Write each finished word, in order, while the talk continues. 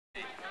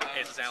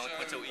Hey, this is Alan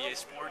Quinto, EA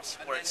Sports.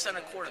 We're at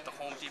Center Court at the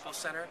Home Depot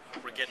Center.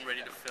 We're getting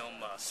ready to film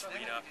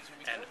Serena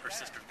and her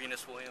sister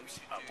Venus Williams.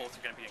 Both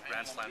are going to be in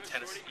Grand Slam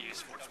tennis, EA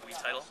Sports Wii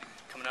title,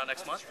 coming out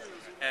next month.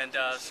 And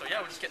so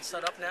yeah, we're just getting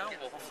set up now.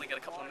 We'll hopefully get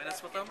a couple of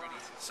minutes with them.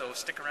 So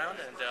stick around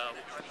and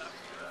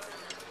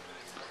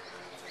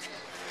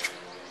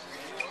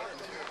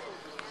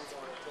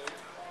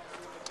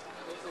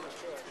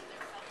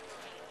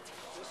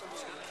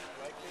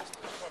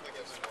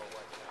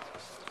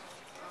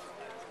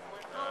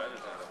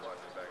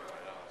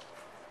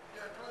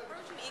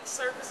each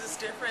surface is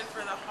different. For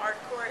the hard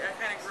court, I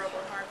kind of grew up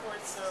on hard court,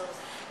 so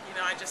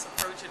I just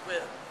approach it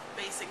with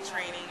basic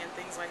training and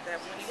things like that.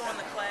 But when you go on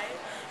the clay,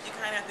 you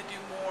kind of have to do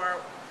more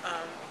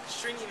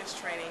strenuous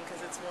training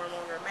because it's more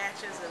longer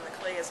matches and the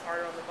clay is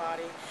harder on the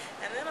body.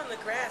 And then on the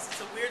grass,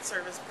 it's a weird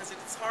surface because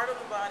it's hard on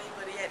the body,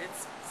 but yet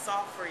it's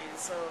soft for you.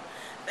 So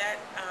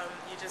that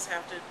you just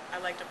have to. I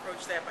like to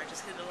approach that by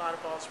just hitting a lot of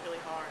balls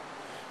really hard,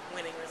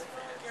 winning really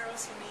fast.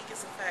 Garrow's unique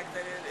is the fact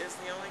that it is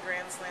the only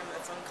Grand Slam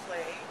that's on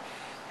clay.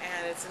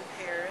 And it's in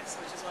Paris,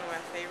 which is one of my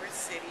favorite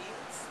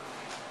cities,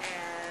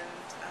 and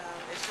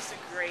it's just a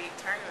great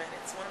tournament.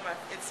 It's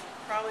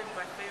probably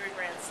my favorite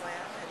Grand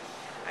Slam, and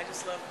I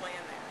just love playing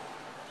there.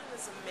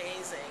 It's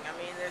amazing. I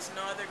mean, there's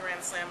no other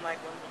Grand Slam like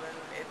Wimbledon.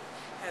 It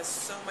has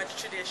so much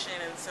tradition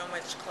and so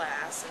much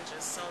class and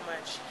just so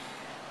much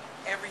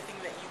everything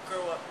that you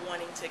grow up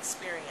wanting to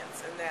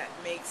experience, and that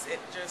makes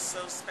it just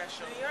so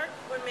special. New York,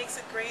 what makes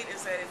it great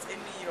is that it's in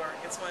New York.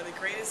 It's one of the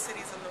greatest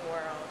cities in the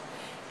world.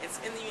 It's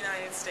in the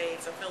United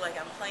States. I feel like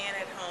I'm playing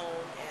at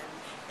home, and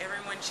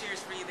everyone cheers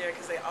for you there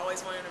because they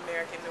always want an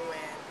American to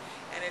win.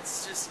 And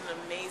it's just an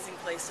amazing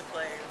place to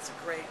play. It's a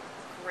great,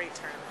 great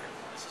tournament.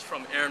 This is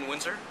from Erin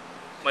Windsor.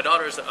 My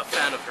daughter is a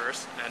fan of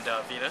hers and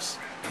Venus,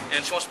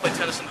 and she wants to play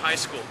tennis in high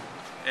school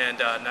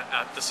and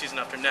the season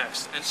after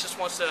next. And she just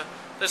wants to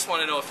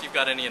know if you've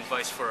got any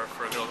advice for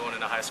a girl going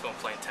into high school and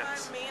playing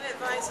tennis. My main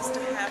advice is to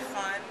have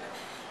fun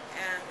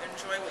and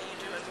enjoy what you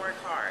do and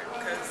work hard,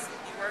 because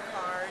if you work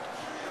hard,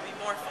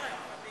 more fun.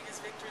 My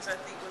biggest victories, I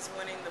think, was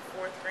winning the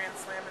 4th Grand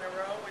Slam in a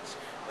row, which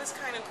was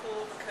kind of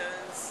cool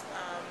because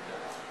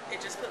it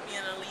just put me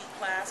in an elite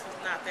class with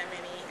not that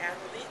many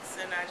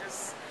athletes, and I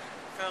just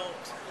felt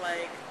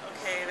like,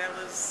 okay, that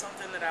was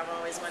something that I've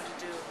always wanted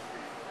to do.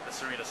 The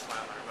Serena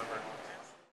Slam, I remember.